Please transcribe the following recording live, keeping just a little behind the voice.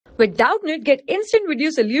With Doubtnut, get instant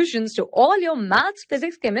video solutions to all your maths,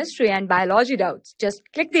 physics, chemistry, and biology doubts. Just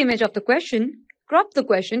click the image of the question, crop the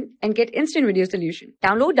question, and get instant video solution.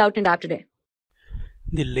 Download Doubtnut app today.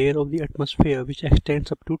 The layer of the atmosphere which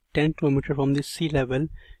extends up to 10 km from the sea level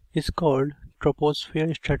is called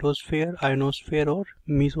troposphere, stratosphere, ionosphere, or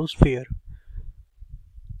mesosphere.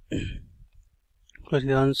 What's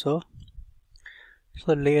the answer? So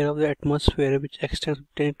the layer of the atmosphere which extends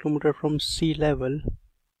 10 km from sea level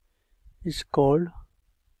is called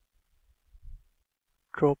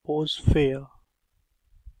troposphere.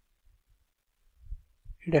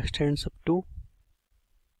 It extends up to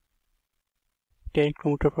 10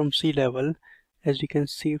 km from sea level. As you can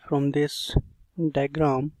see from this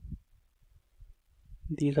diagram,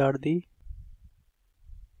 these are the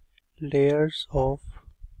layers of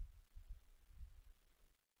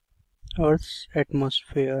Earth's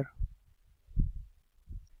atmosphere,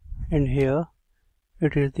 and here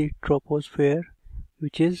it is the troposphere,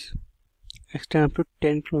 which is extend up to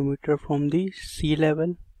 10 km from the sea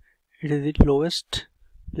level. It is the lowest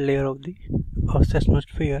layer of the Earth's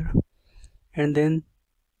atmosphere, and then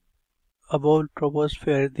above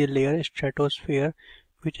troposphere is the layer stratosphere,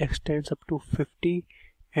 which extends up to 50,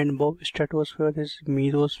 and above stratosphere is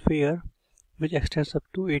mesosphere, which extends up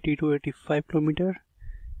to 80 to 85 km,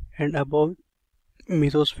 and above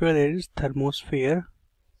mesosphere there is thermosphere,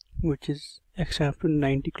 which is extends up to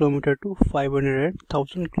 90 km to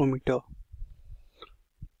 500,000 km.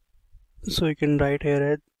 So you can write here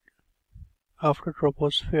that after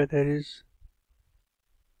troposphere there is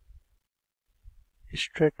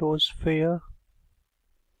stratosphere,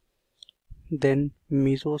 then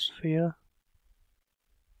mesosphere,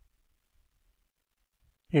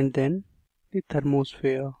 and then the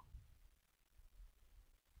thermosphere.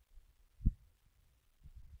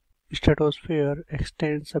 Stratosphere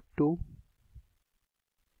extends up to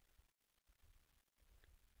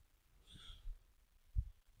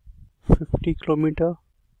 50 km,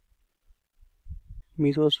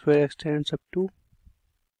 mesosphere extends up to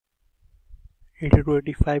 80 to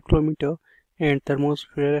 85 km, and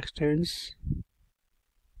thermosphere extends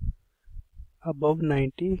above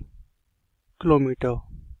 90 km.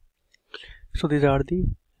 So these are the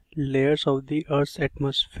layers of the Earth's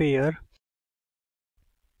atmosphere,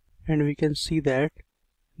 and we can see that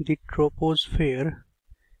the troposphere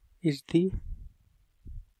is the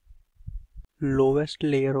lowest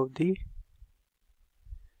layer of the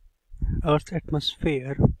Earth's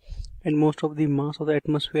atmosphere, and most of the mass of the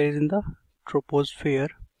atmosphere is in the troposphere,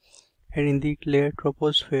 and in the layer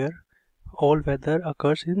troposphere all weather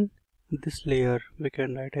occurs in this layer. We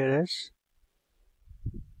can write here as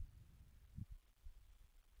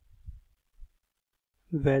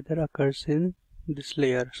weather occurs in this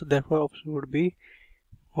layer. So therefore option would be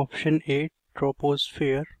option A,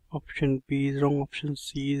 troposphere. Option B is wrong, option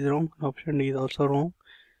C is wrong, option D is also wrong.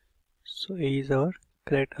 So A is our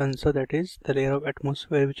correct answer, that is the layer of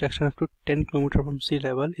atmosphere which extends up to 10 km from sea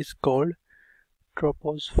level is called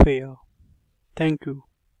troposphere. Thank you.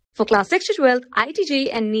 For class 6 to 12, IIT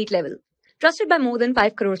JEE and NEET level. Trusted by more than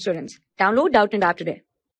 5 crore students. Download Doubtnut app today.